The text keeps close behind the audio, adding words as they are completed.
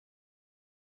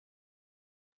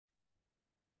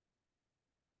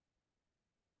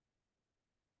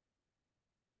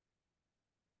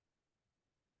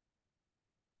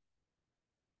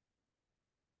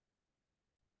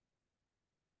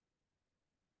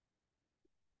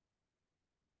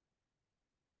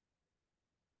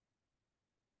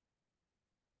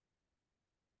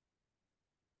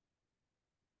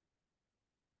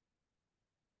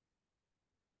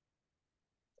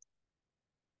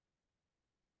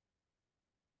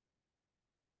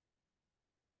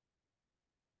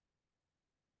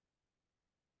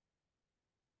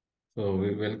So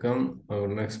we welcome our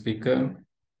next speaker,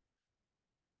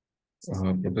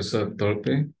 Professor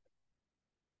Thorpe.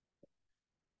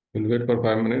 We'll wait for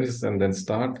 5 minutes and then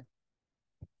start.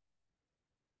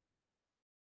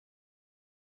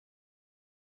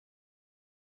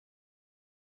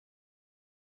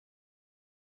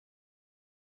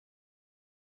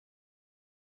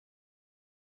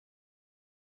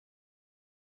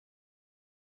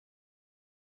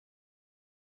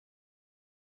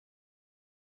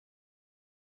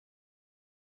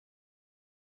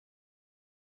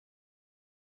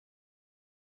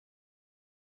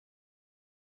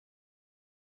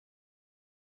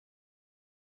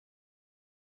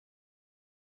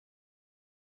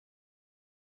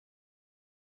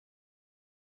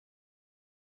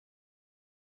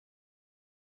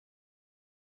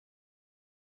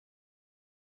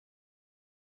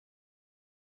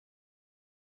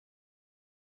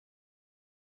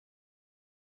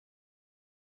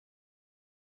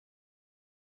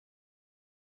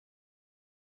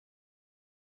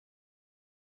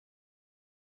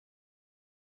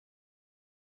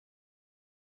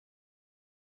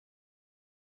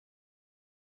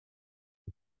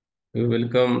 We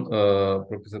welcome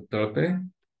Professor Thorpe.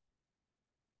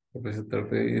 Professor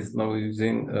Thorpe is now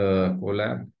using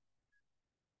Colab.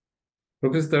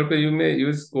 Professor Thorpe, you may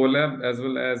use Colab as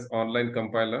well as online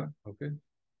compiler. Okay.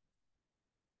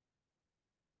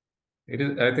 It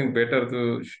is, I think, better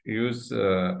to use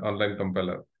online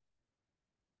compiler.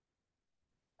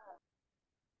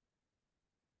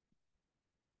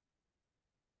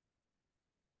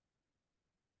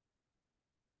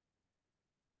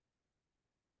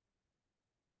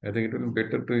 I think it will be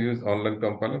better to use online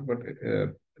compiler, but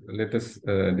let us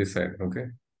decide. Okay.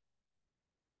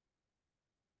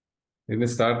 We may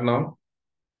start now.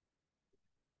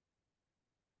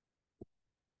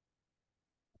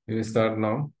 We will start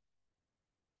now.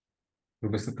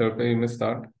 Professor Thorpe, you may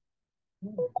start.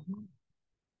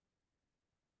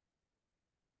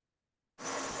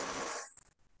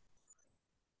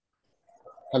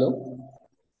 Hello.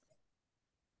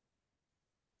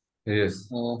 Yes.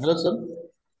 Hello, sir.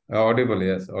 Audible,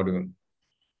 yes, audible.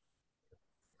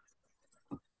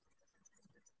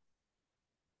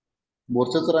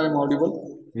 Borse, sir, I am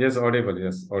audible. Yes, audible,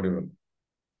 yes, audible.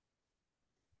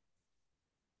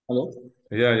 Hello.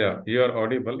 Yeah, you are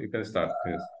audible. You can start.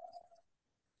 Yes.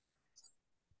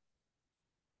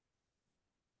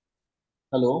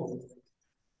 Hello.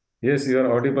 Yes, you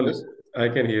are audible. Yes. I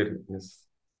can hear you. Yes.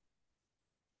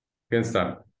 You can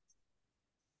start.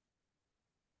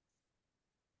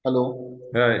 Hello.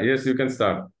 Yes, you can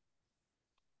start.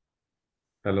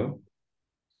 Hello.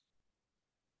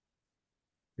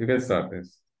 You can start.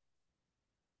 Yes.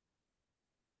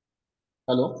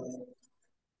 Hello.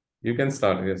 You can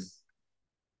start. Yes.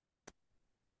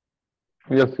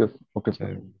 Yes, yes. Okay,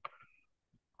 sir.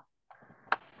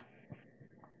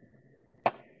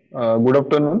 Uh, Good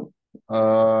afternoon.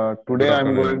 Good Today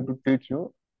I'm going afternoon. to teach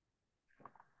you.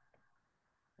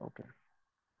 Okay.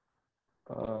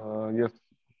 Yes.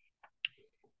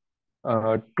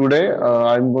 Today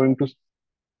I'm going to.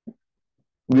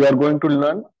 We are going to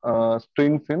learn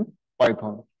strings in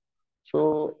Python.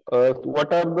 So,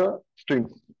 what are the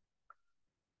strings?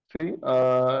 See,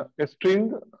 a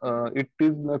string. It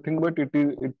is nothing but it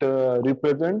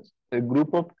represents a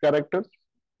group of characters.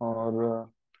 Or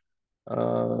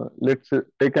let's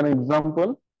take an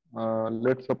example.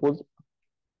 Let's suppose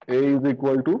A is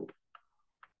equal to,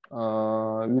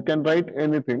 you can write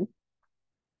anything.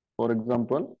 For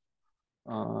example,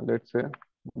 let's say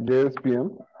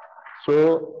JSPM.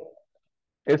 So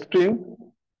a string,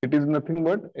 it is nothing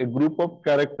but a group of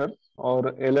characters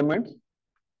or elements,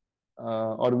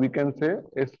 or we can say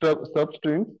a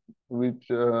substring, which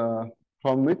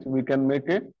from which we can make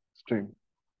a string.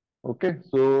 Okay,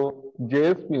 so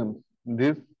JSPM,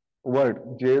 this word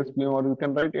JSPM, or you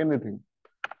can write anything.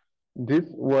 This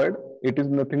word, it is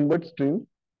nothing but string,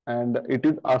 and it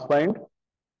is assigned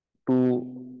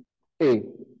to A.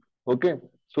 Okay,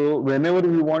 so whenever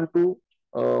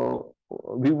uh,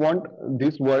 we want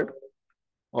this word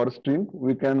or string,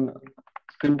 we can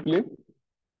simply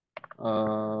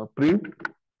print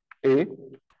A,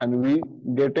 and we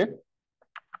get a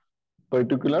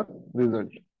particular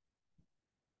result.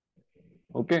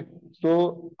 Okay,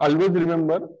 so always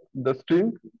remember the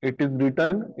string, it is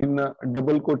written in a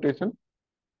double quotation.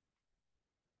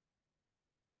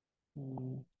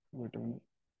 Wait a minute.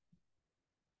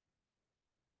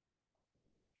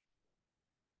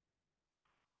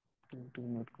 It is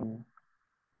not coming.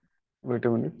 Wait a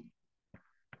minute.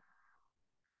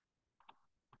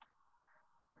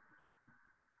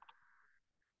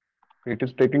 It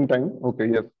is taking time. Okay,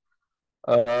 yes.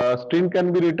 String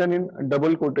can be written in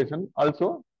double quotation.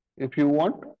 Also, if you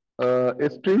want, a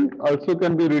string also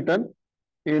can be written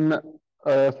in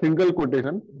a single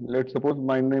quotation. Let's suppose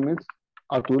my name is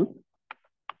Atul.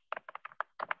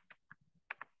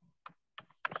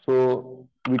 So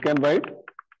we can write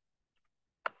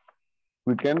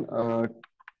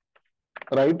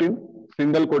in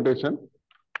single quotation,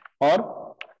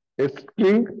 or a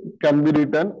string can be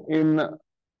written in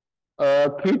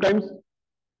 3 times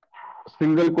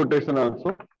single quotation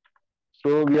also.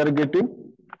 So we are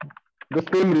getting the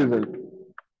same result.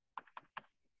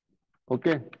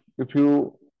 Okay, if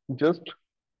you just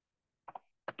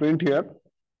print here,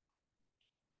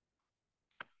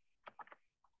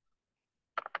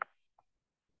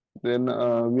 then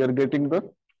we are getting the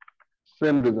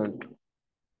same result.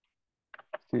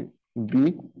 See,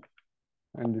 B,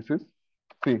 and this is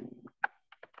C.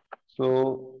 So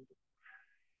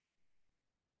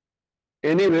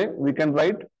anyway, we can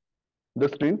write the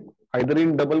string either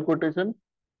in double quotation,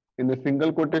 in a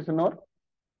single quotation, or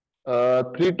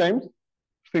 3 times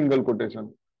single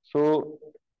quotation. So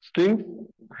strings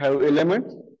have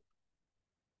elements,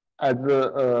 as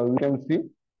we can see.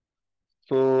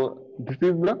 So this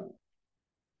is the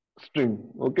string.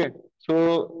 Okay.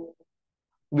 So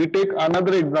we take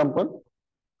another example,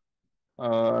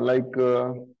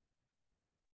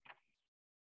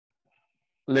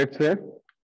 let's say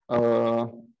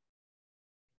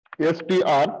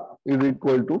str is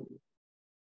equal to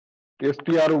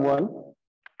str1,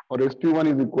 or st1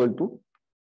 is equal to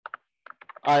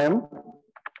I am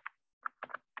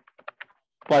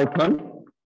Python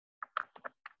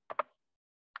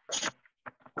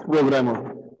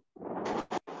programmer.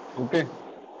 Okay.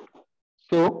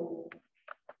 So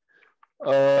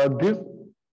this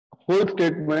whole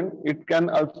statement, it can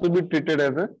also be treated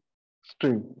as a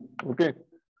string. Okay.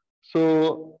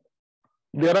 So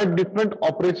there are different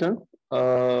operations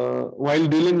while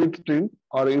dealing with string,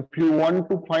 or if you want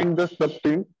to find the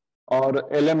substring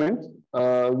or elements,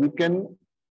 we can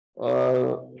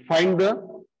find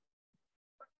the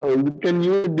we can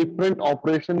use different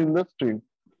operation in the string.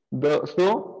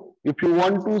 So if you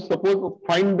want to suppose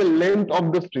find the length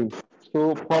of the string,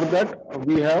 so for that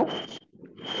we have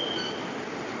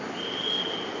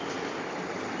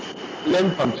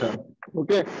length function.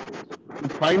 Okay, to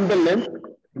find the length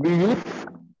we use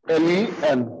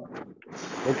len.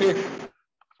 Okay,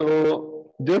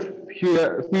 so just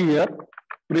here, see here,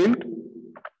 print,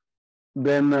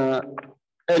 then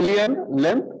len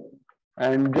length,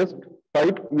 and just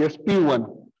type st1.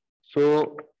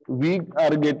 So we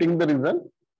are getting the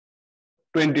result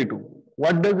 22.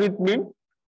 What does it mean?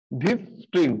 This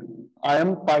string, I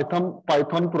am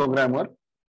Python programmer,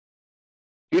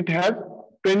 it has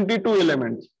 22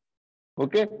 elements.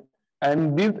 Okay,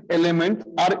 and these elements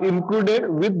are included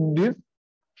with this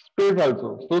space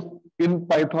also. So in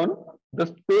Python, the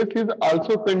space is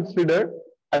also considered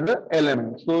as an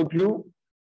element. So if you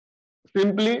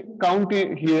simply count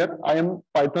here, I am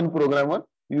Python programmer,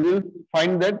 you will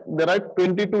find that there are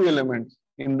 22 elements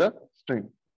in the string.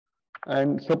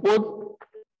 And suppose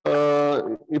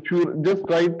if you just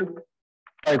write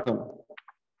Python.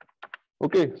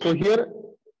 Okay, so here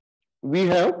we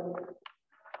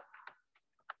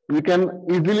can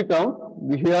easily count.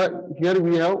 Here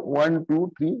we have 1,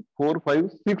 2, 3, 4,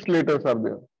 5, 6 letters are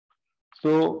there.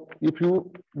 So if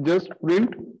you just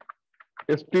print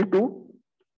st2,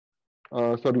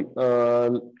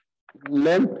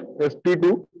 length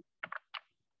st2,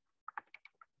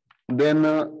 then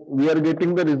we are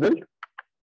getting the result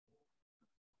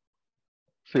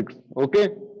 6. Okay,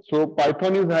 so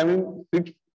Python is having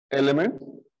 6 elements,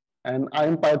 and I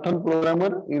am Python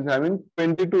programmer is having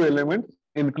 22 elements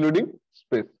including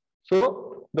space.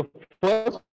 So the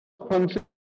first function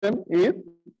is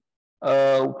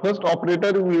first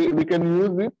operator we can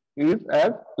use it is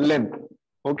as length.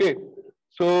 Okay,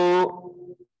 so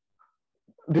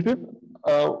this is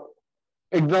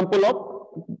example of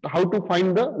how to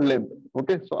find the length.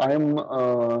 Okay, so I am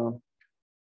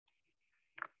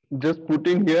just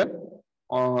putting here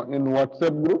in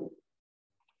WhatsApp group,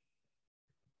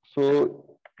 so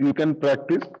you can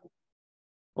practice.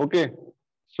 Okay,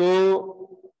 so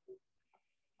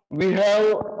we have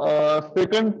a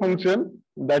second function,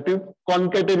 that is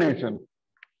concatenation.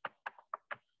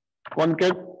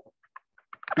 Concatenation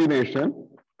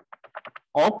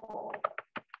of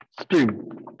string.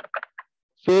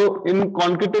 So in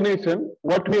concatenation,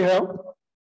 what we have,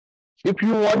 if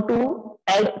you want to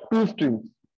add 2 strings,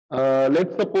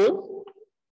 let's suppose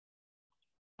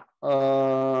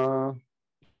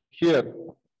here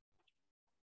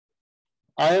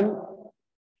I am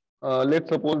let's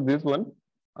suppose this one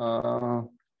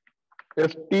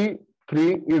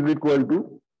ST3 is equal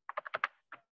to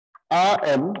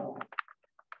AM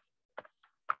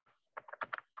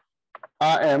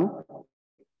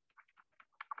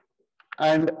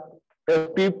and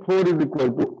ST4 is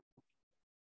equal to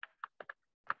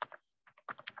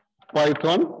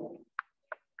Python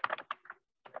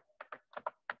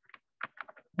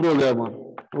programmer.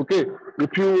 Okay,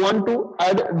 if you want to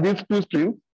add these two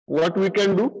strings, what we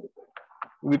can do?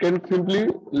 We can simply,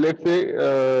 let's say,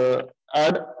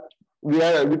 add. We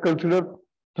consider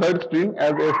third string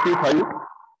as ST5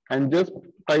 and just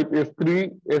type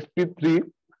ST3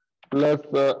 plus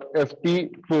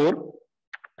ST4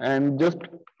 and just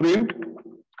print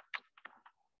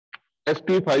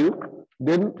ST5.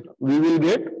 Then we will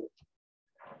get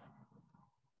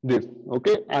this.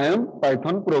 Okay, I am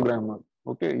Python programmer.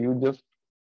 Okay, you just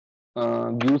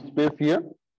give space here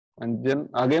and then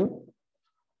again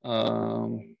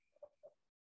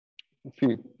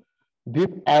see this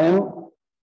I am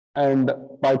and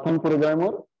Python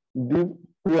programmer, these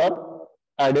two are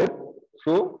added.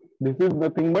 So this is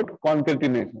nothing but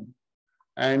concatenation,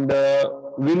 and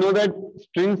we know that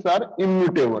strings are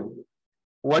immutable.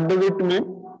 What does it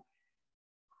mean?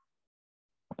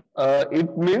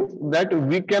 It means that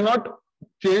we cannot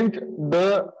change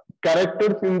the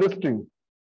characters in the string.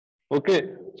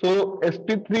 Okay, so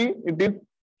ST3 it is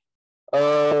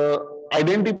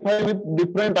identified with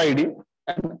different ID,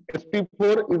 and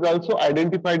ST4 is also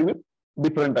identified with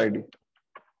different ID.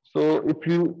 So if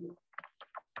you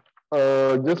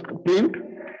just print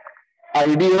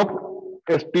ID of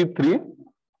ST3,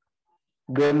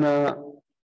 then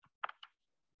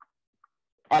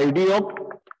ID of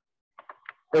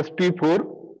ST4,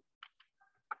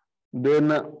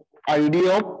 then ID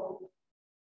of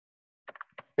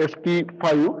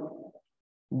ST5,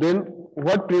 then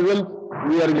what results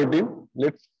we are getting?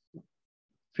 Let's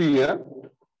see here.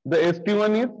 The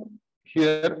ST1 is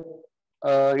here,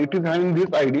 it is having this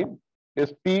ID,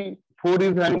 ST4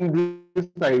 is having this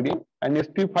ID, and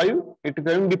ST5 it is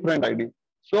having different ID.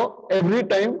 So every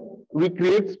time we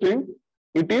create string,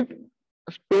 it is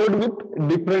stored with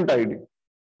different ID.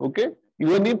 Okay,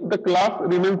 even if the class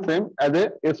remains same as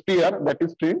a str, that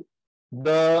is string,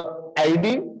 the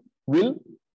ID will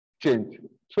change.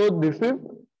 So this is,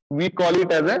 we call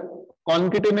it as a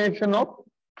concatenation of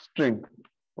string.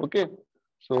 Okay,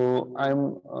 so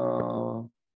I'm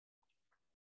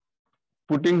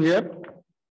putting here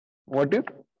what is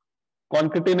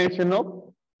concatenation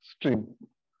of string.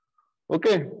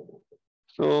 Okay,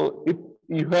 so if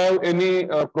you have any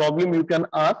problem, you can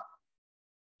ask.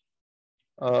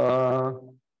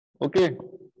 Okay,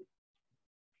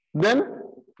 then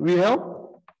we have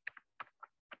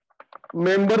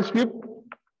membership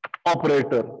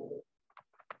operator.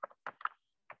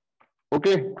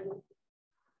 Okay,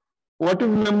 what is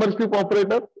membership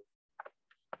operator?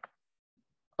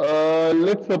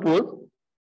 Let's suppose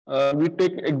we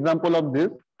take example of this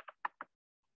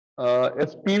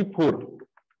SP4.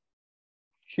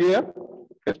 Here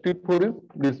SP4 is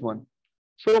this one.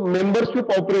 So membership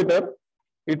operator,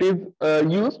 it is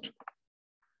used.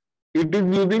 It is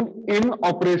using in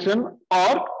operation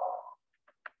or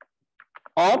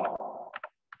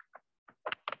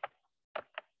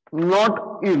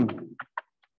not in.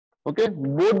 Okay,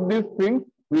 both these things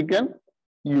we can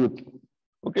use.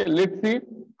 Okay, let's see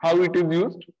how it is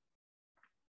used.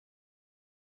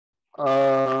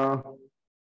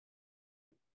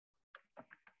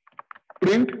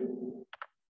 Print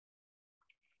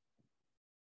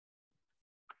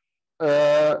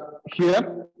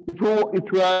here. If you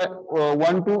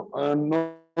want to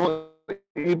know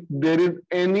if there is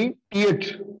any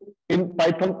th in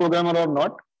Python programmer or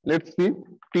not, let's see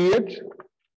th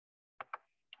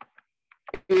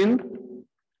in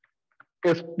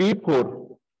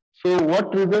SP4. So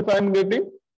what results I am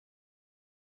getting?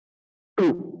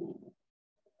 True.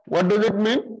 What does it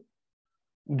mean?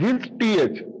 This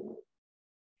th,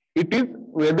 it is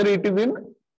whether it is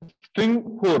in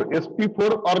string 4,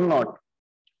 SP4 or not.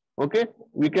 Okay,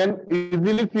 we can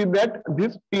easily see that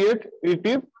this th, it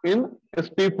is in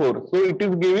SP4. So it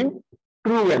is giving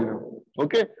true value.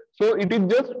 Okay, so it is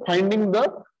just finding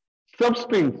the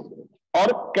substrings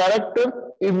or characters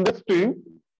in the string.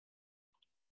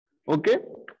 Okay,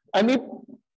 and if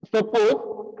suppose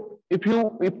if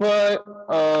I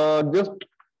just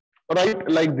write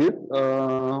like this,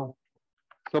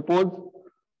 suppose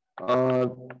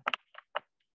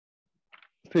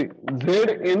see Z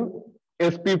in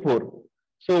SP4.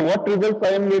 So what results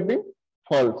I am getting?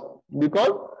 False,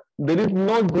 because there is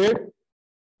no Z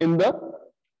in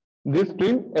this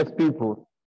string SP4.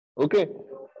 Okay,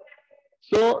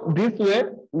 So this way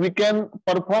we can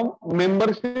perform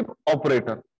membership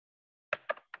operator.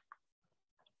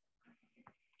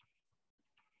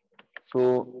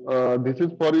 So this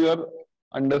is for your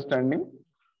understanding.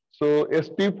 So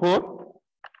ST4.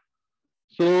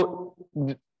 So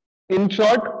in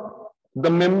short, the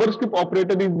membership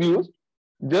operator is used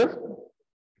just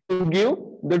to give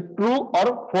the true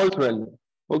or false value.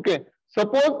 Okay.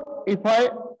 Suppose if I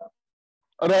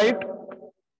write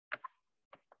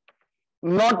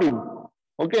not in,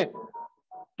 okay,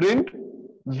 print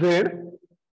Z,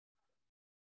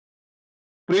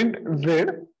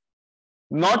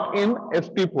 not in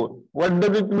ST4. What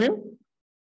does it mean?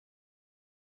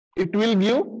 It will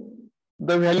give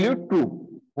the value true.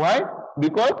 Why?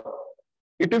 Because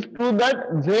it is true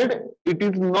that Z, it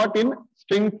is not in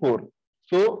string 4.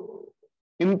 So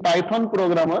in Python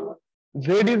programmer,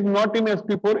 Z is not in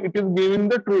ST4, it is giving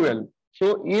the true value.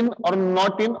 So in or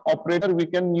not in operator we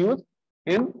can use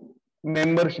in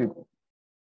membership.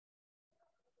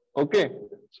 Okay.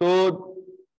 So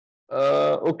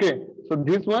okay. So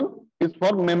this one is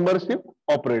for membership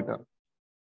operator.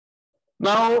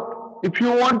 Now, if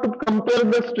you want to compare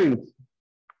the strings,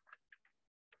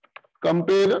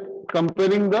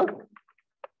 comparing the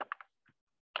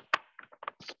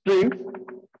strings,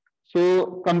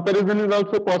 so comparison is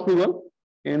also possible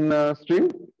in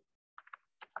string.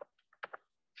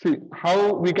 See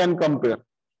how we can compare.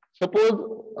 Suppose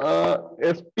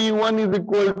ST1 is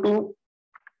equal to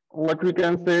what we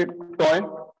can say toy,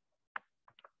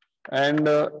 and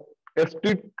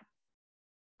ST2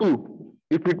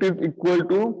 if it is equal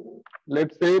to,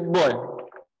 let's say, boy.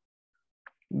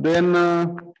 Then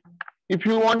if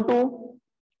you want to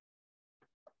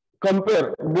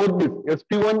compare both this,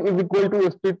 ST1 is equal to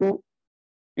ST2,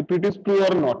 if it is true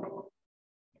or not.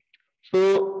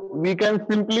 So we can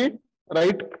simply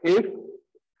write if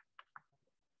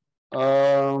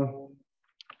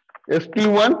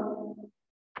ST1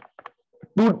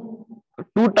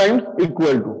 two times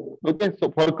equal to. Okay,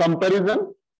 so for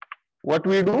comparison, what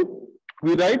we do,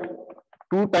 we write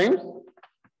 2 times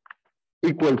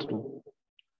equals to.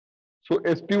 So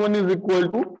ST1 is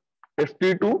equal to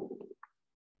ST2,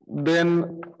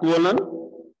 then colon,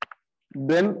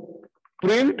 then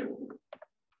print,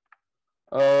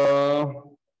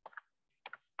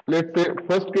 let's say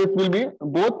first case will be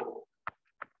both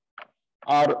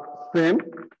are same.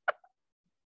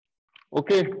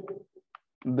 Okay,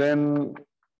 then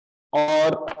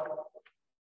or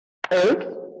else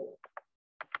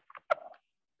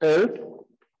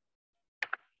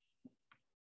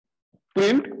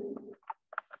print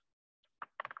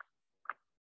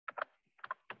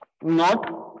not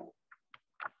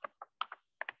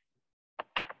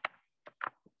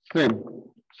same.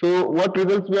 So what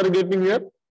results we are getting here?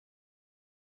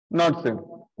 Not same.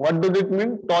 What does it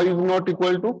mean? Toy is not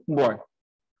equal to boy.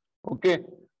 Okay.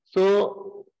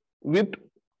 So with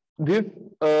this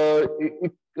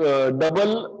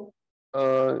double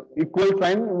equal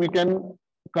sign, we can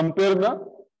compare the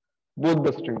both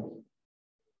the strings.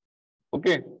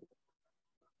 Okay.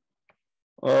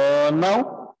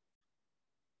 Now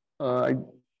I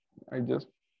just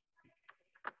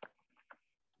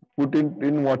put it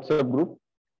in WhatsApp group.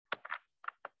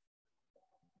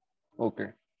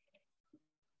 Okay.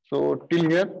 So till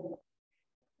here.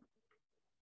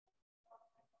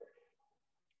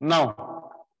 Now,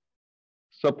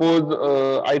 suppose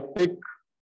I take,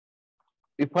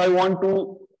 if I want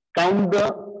to count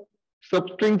the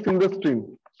substrings in the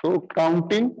string. So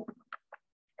counting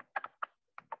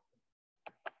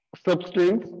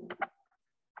substrings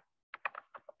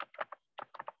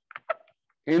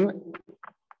in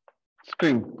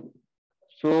string.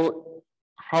 So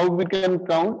how we can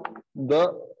count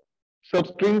the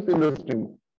substrings in the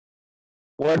string?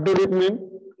 What does it mean?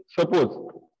 Suppose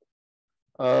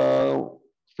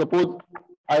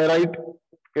I write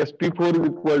ST4 is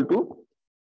equal to,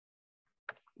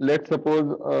 let's suppose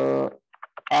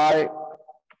I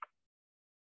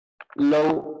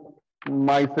love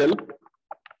myself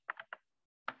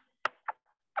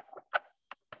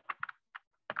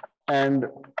and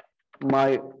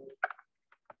my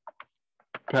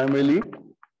family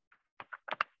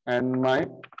and my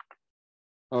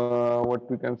what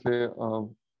we can say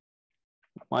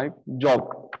my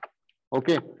job.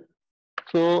 Okay,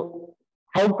 so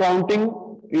how counting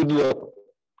is work?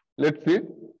 Let's see.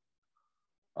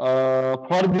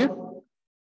 For this,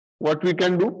 what we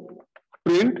can do,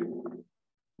 print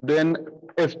then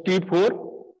ST4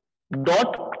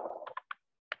 dot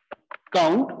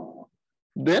count,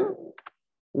 then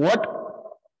what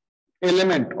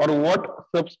element or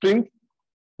what substring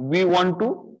we want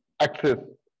to access,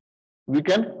 we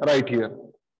can write here.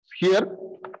 Here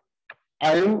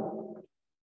I am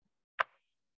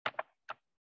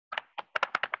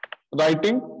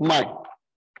writing my.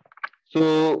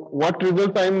 So what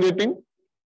results I am getting?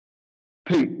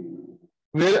 3.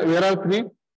 Where are 3?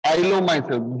 I know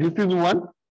myself. This is 1,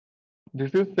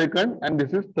 this is 2nd, and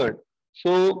this is 3rd.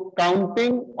 So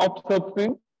counting of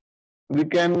substring, we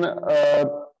can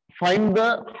find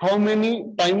the how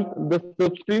many times the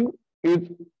substring is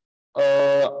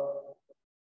uh,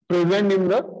 present in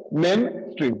the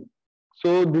main string.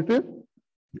 So this is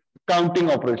counting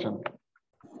operation.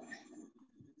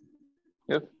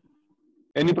 Yes.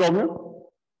 Any problem?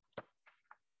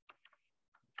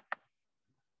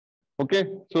 Okay.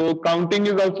 So counting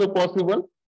is also possible.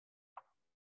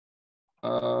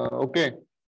 Okay.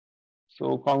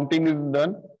 So counting is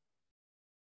done.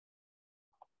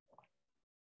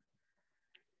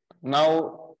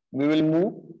 Now we will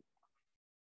move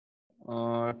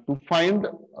to find.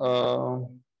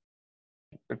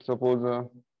 Let's suppose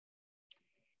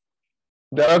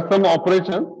there are some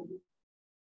operations.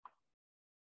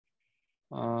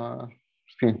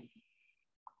 See.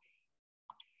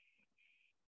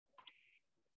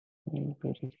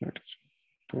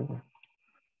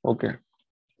 Okay.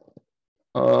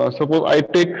 Suppose I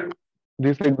take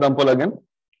this example again.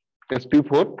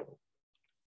 SP4.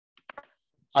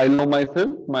 I know myself,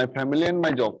 my family, and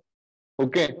my job.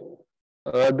 Okay.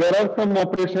 There are some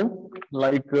operations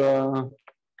like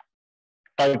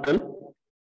title,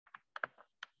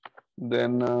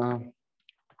 then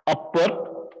upper,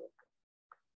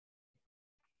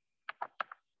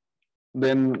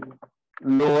 then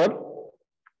lower,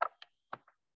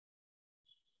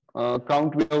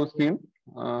 count we have seen,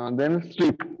 then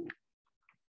strip.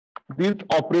 These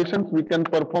operations we can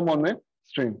perform on a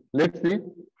string. Let's see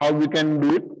how we can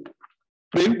do it.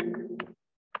 Print,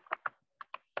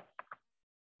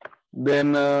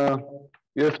 then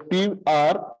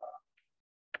SP4.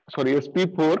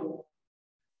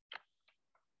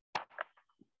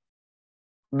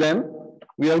 Then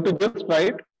we have to just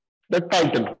write the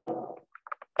title,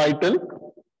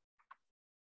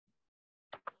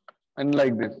 and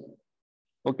like this.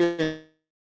 Okay.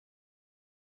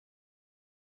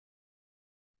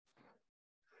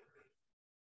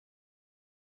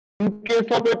 In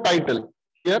case of a title,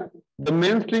 here the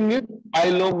main string is I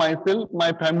love myself,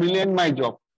 my family, and my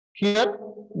job. Here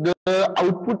the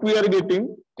output we are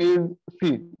getting is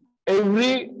C.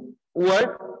 Every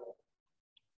word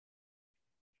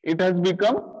it has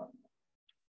become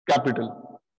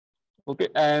capital. Okay,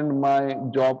 and my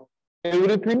job,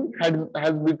 everything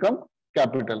has become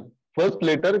capital. First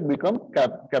letter become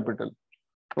capital.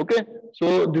 Okay,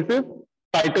 so this is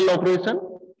title operation.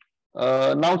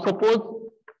 Now suppose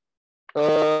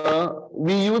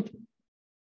we use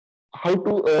how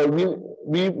to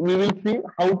we will see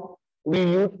how we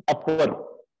use upper.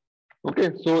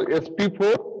 Okay, so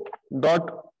SP4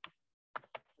 dot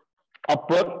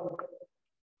upper,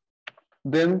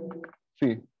 then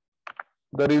see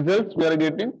the results we are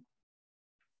getting.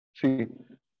 See,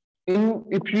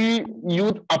 if we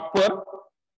use upper,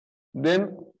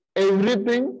 then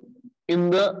everything in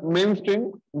the main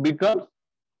string becomes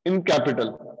in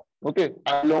capital. Okay,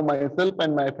 I love myself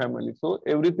and my family. So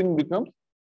everything becomes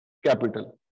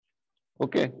capital.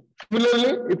 Okay.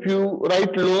 Similarly, if you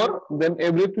write lower, then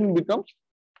everything becomes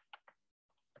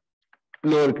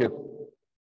lowercase.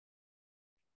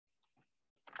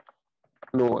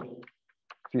 Lower.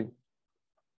 See.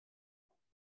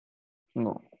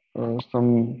 No.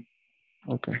 Some.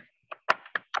 Okay.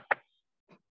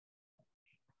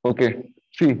 Okay.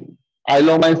 See. I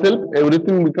love myself.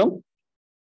 Everything becomes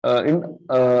in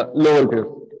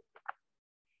lowercase.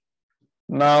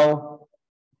 Now,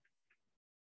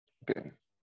 okay.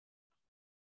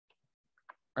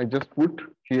 I just put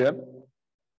here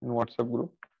in WhatsApp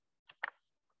group.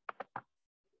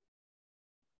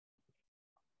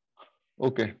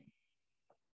 Okay.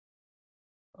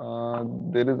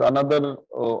 There is another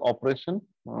operation.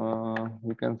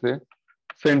 We can say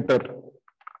center.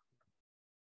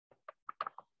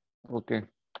 Okay.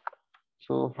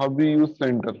 So how we use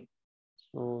center?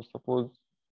 So suppose.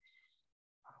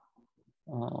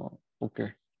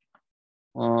 Okay.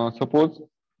 Suppose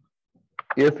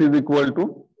S is equal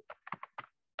to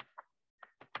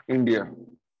India.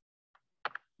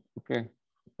 Okay.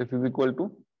 S is equal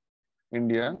to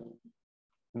India.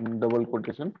 Double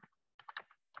quotation.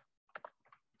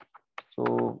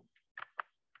 So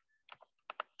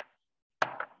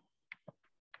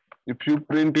if you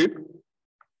print it,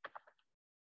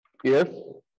 S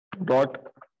dot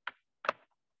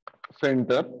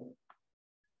center.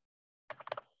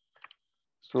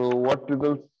 So what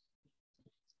result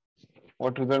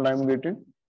I am getting?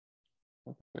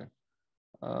 Okay.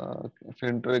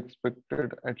 Center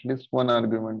expected at least one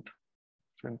argument.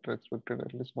 Center expected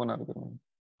at least one argument.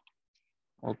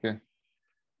 Okay.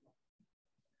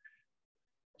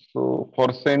 So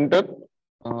for center,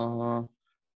 uh,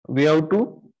 we have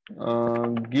to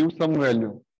give some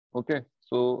value. Okay.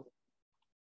 So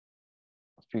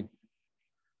see,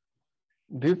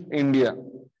 this India.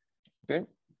 Okay,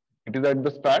 it is at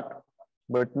the start,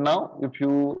 but now if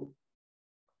you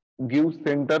give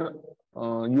center,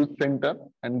 use center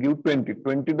and give 20.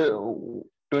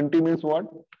 20 means what?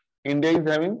 India is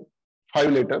having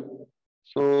 5 letters.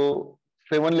 So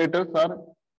 7 letters are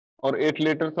or 8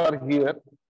 letters are here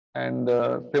and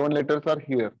 7 letters are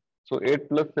here. So 8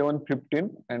 plus 7, 15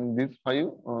 and these 5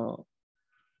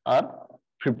 are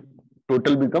 50.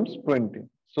 Total becomes 20.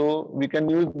 So we can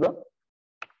use the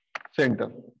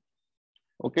center.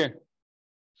 Okay.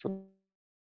 So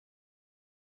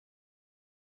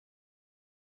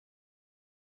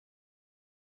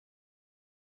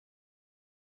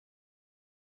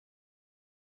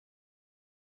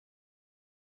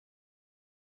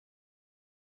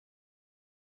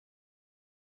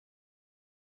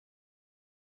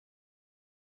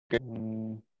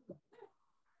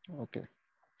okay.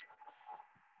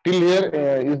 Till here,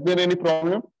 is there any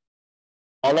problem?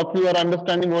 All of you are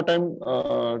understanding what I'm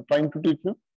trying to teach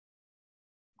you?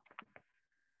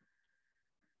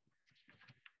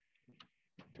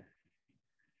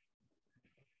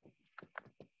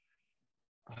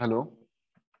 Hello?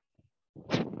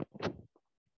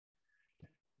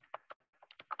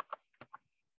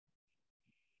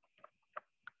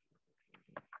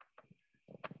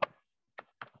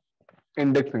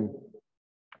 Indexing.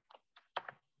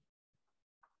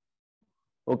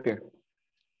 Okay.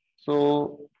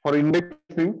 So for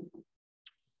indexing,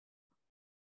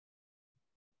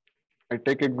 I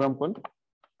take example,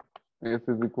 S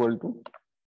is equal to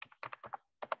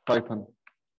Python.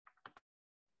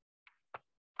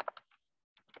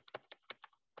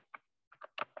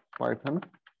 Python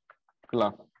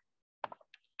class.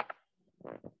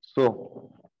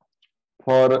 So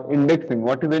for indexing,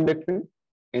 what is indexing?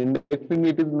 Indexing,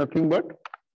 it is nothing but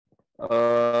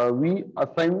we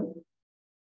assign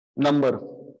numbers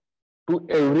to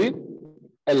every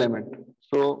element.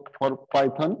 So for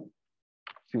Python,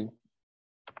 see,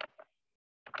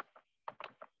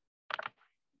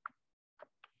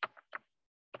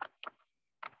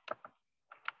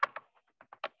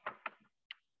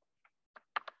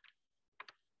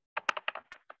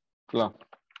 class.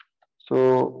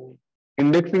 So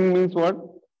indexing means what?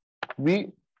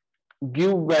 We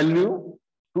give value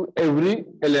to every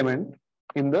element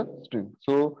in the string.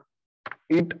 So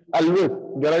it always,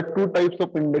 there are two types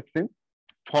of indexing,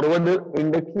 forward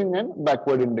indexing and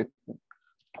backward indexing.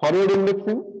 Forward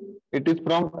indexing, it is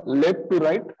from left to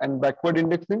right, and backward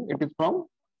indexing, it is from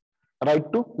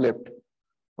right to left.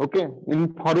 Okay,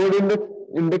 in forward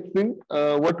indexing,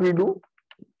 what we do,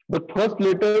 the first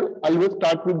letter always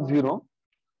start with 0,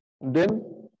 then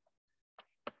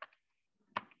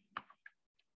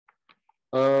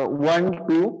 1,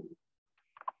 2,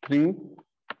 3,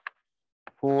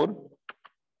 4,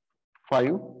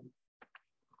 5,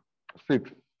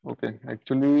 6. Okay,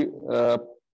 actually,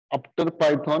 after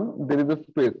Python, there is a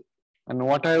space. And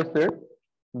what I have said,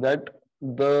 that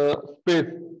the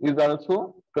space is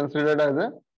also considered as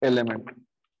an element.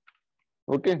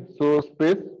 Okay, so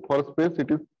space, for space,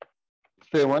 it is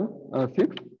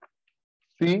 6,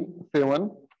 C,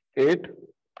 7, 8,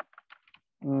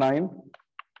 9,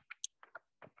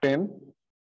 10,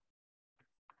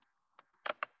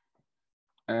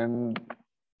 and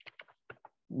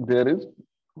there is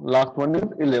last one is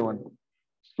 11.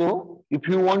 So if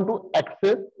you want to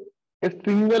access a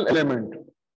single element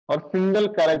or single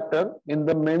character in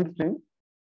the main string,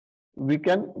 we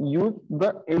can use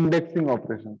the indexing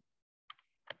operation.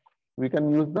 We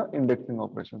can use the indexing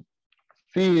operation.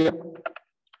 See here,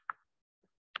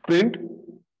 print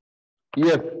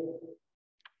yes.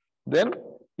 Then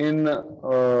in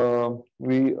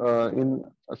in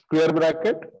a square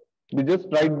bracket, we just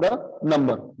write the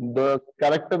number, the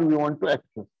character we want to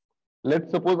access.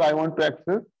 Let's suppose I want to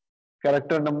access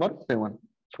character number 7.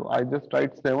 So I just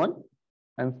write 7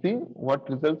 and see what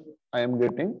results I am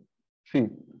getting. C.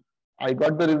 I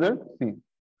got the result C.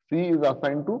 C is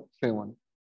assigned to 7.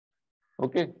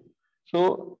 Okay.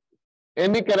 So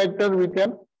any character we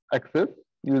can access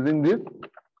using this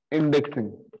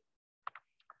indexing.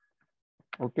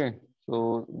 Okay.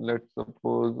 So let's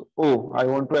suppose O. I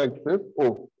want to access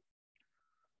O.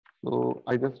 So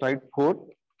I just write 4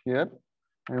 here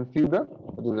and see the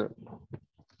result.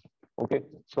 Okay,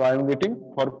 so I am getting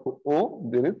for O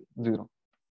there is 0.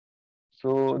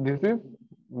 So this is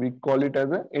we call it as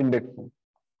a indexing.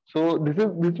 So this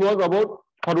was about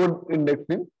forward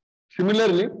indexing.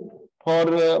 Similarly, for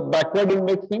backward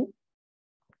indexing,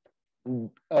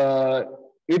 uh,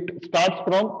 it starts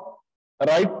from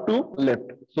right to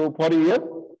left. So for years,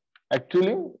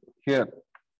 actually here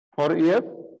for years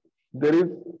there is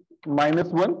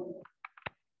 -1.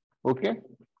 Okay,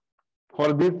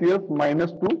 for this years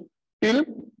 -2 till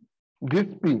this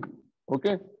P.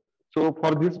 Okay, so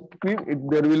for this P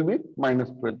there will be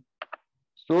 -12.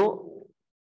 So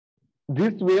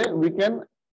this way we can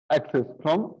access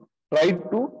from right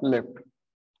to left.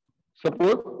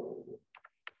 Suppose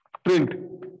print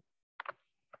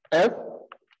S,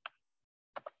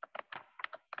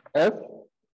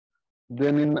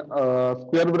 then in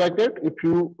square bracket if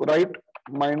you write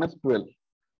 -12,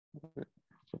 okay,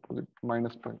 suppose it's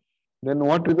 -12, then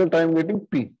what result I am getting?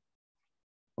 P.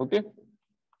 Okay,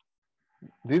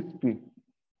 this P.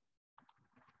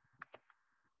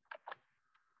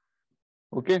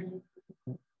 Okay,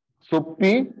 so P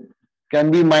can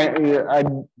be a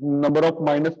number of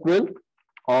 -12,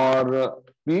 or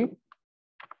P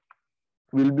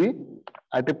will be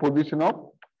at a position of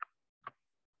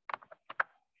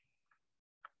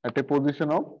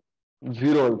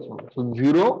 0 also. So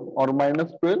 0 or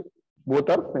 -12 both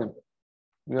are same.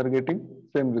 We are getting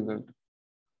same result.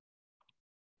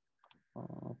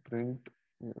 Print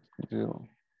yes, 0.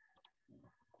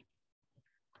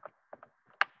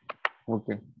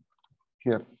 Okay,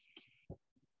 here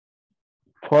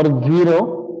for 0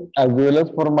 as well as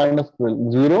for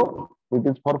 -12. 0 it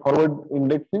is for forward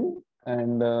indexing,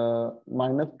 and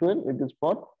 -12 it is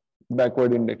for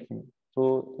backward indexing. So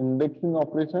indexing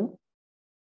operation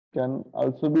can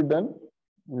also be done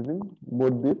using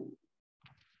both these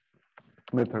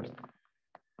methods.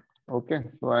 Okay,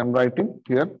 so I am writing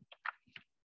here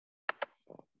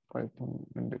Python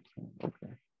indexing.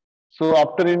 Okay, so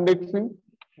after indexing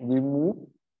we move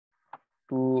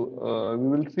to we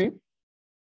will see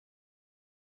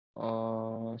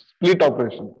split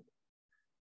operation.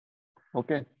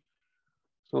 Okay,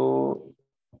 so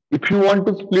if you want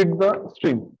to split the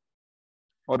string,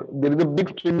 or there is a big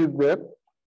string is there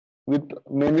with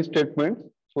many statements.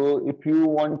 So if you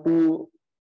want to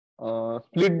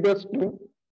split the string,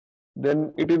 then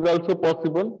it is also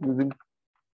possible using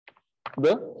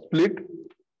the split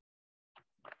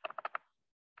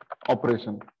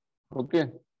operation. Okay,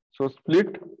 so split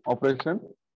operation,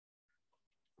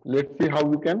 let's see how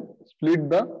we can split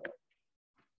the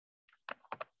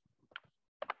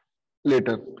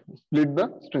letters, split the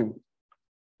string.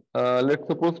 Let's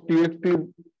suppose txt is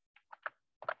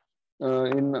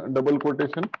in double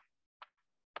quotation,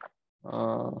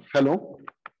 hello,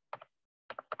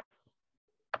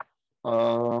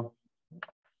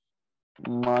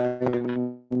 my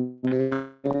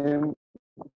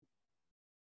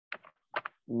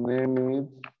name is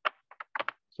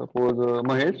suppose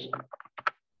Mahesh.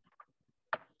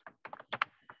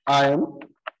 I am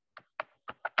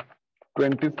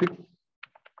 26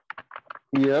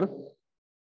 years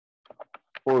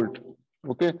old.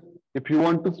 Okay, if you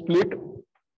want to split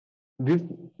this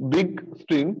big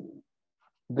string,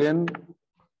 then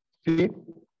see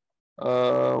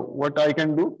what I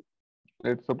can do.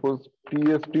 Let's suppose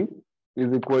tst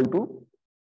is equal to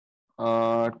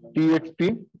txt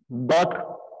dot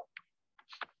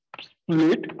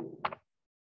split.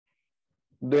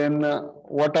 Then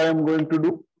what I am going to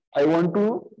do, I want to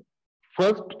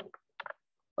first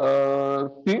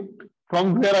see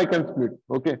from where I can split.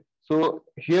 Okay, so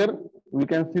here we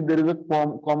can see there is a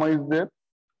comma is there.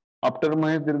 After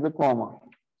Mahesh there is a comma.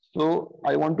 So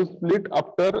I want to split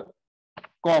after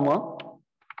comma.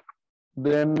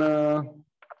 Then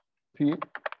see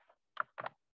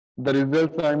the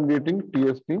results I am getting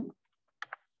tst.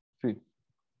 See.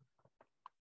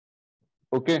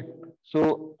 Okay,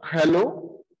 so hello,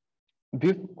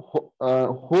 this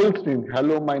whole string,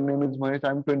 hello, my name is Mahesh, I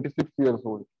am 26 years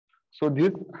old. So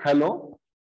this hello,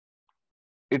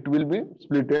 it will be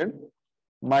splitted.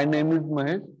 My name is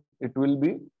Mahesh, it will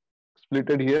be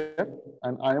splitted here,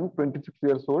 and I am 26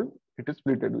 years old, it is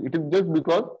splitted. It is just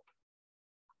because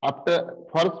after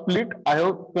for split I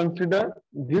have considered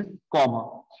this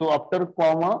comma. So after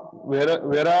comma,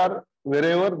 wherever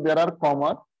there are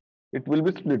commas, it will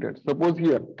be splitted. Suppose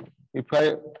here, if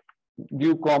I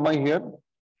give comma here,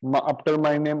 after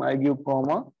my name I give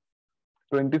comma,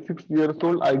 26 years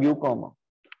old I give comma.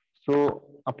 So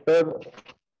after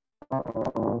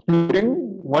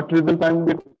splitting, what result I am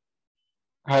getting?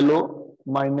 Hello,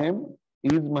 my name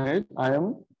is Mahesh, I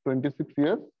am 26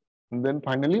 years, and then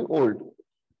finally old.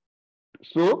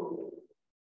 So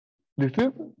this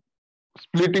is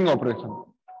splitting operation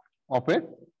of a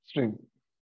string.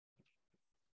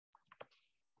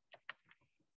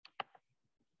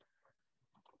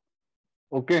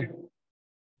 Okay,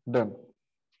 done.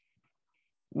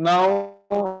 Now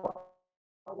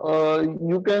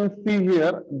you can see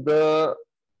here the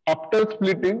after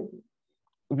splitting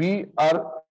we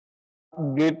are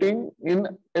getting in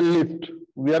a list.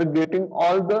 We are getting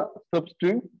all the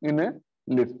substrings in a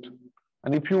list.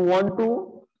 And if you want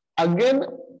to again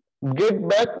get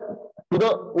back to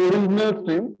the original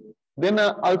string, then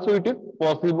also it is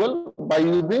possible by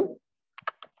using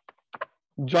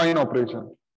join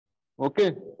operation.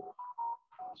 Okay.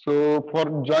 So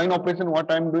for join operation, what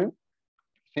I am doing?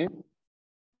 See,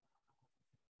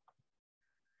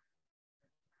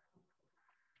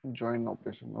 join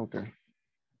operation. Okay.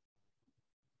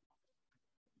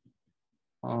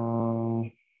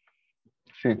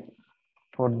 See,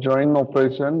 for join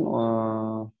operation,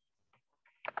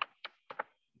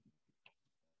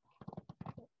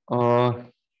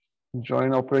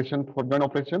 join operation for join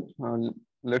operation.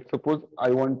 Let's suppose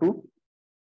I want to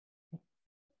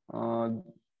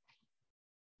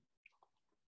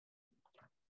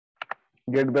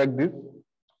get back this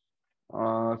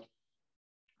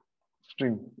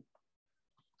string.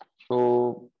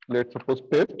 So let's suppose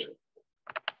test.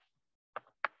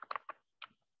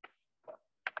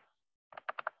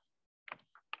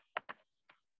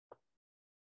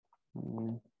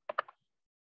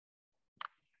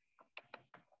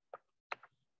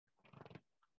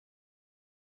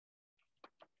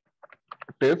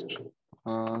 Test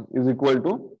is equal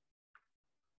to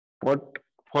what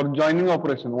for joining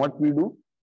operation. What we do?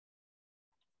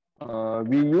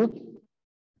 We use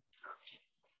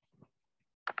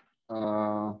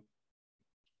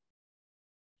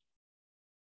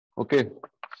okay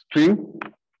string.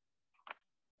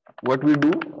 What we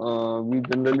do? We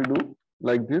generally do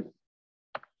like this.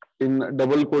 In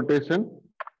double quotation,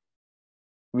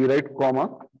 we write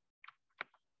comma,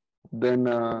 then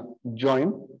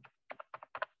join.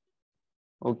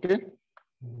 Okay,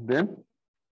 then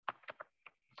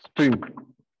string.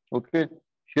 Okay,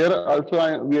 here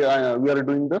also we are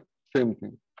doing the same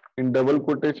thing. In double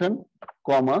quotation,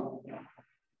 comma,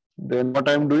 then what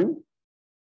I am doing?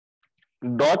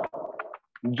 Dot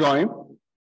join.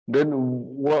 Then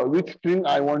which string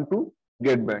I want to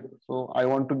get back? So I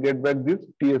want to get back this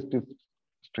TST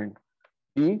string.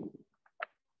 TST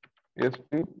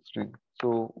string.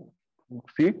 So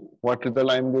see what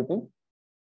result I am getting.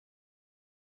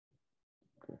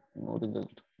 No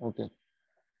result. Okay.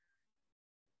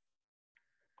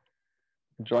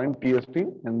 Join TST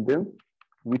and then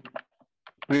we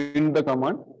print the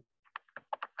command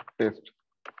test.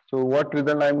 So what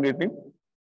result I am getting?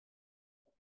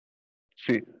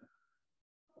 See,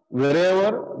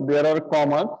 wherever there are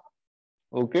commas,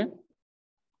 okay.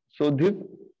 So this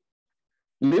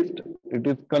list it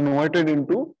is converted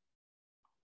into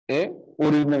a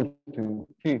original string.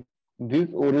 See, this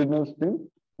original string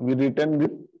we return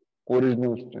this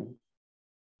original string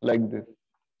like this.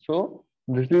 So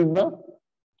this is the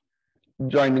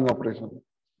joining operation.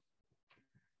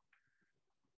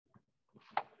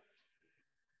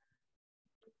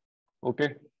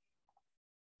 Okay.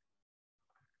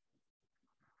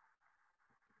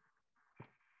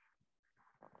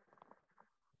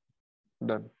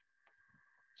 Done.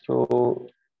 So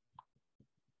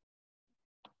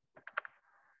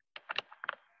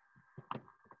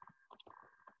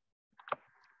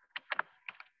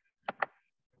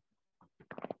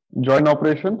join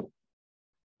operation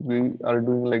we are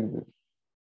doing like this.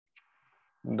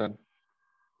 Done.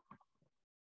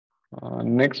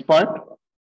 Next part,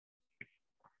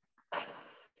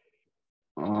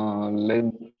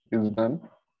 length is done,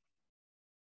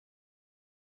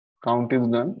 count is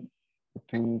done. I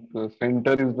think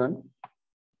center is done.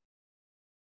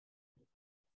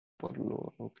 For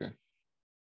lower, okay.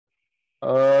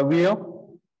 We have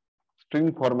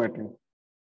string formatting.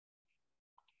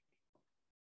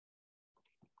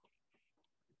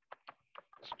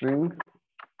 String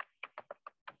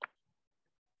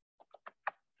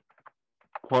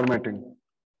formatting.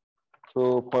 So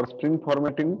for string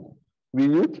formatting, we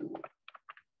use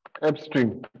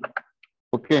fstring.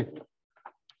 Okay.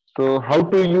 So how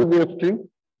to use fstring?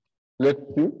 Let's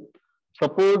see.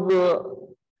 Suppose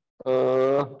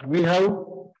we have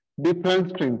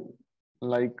different strings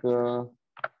like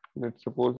let's suppose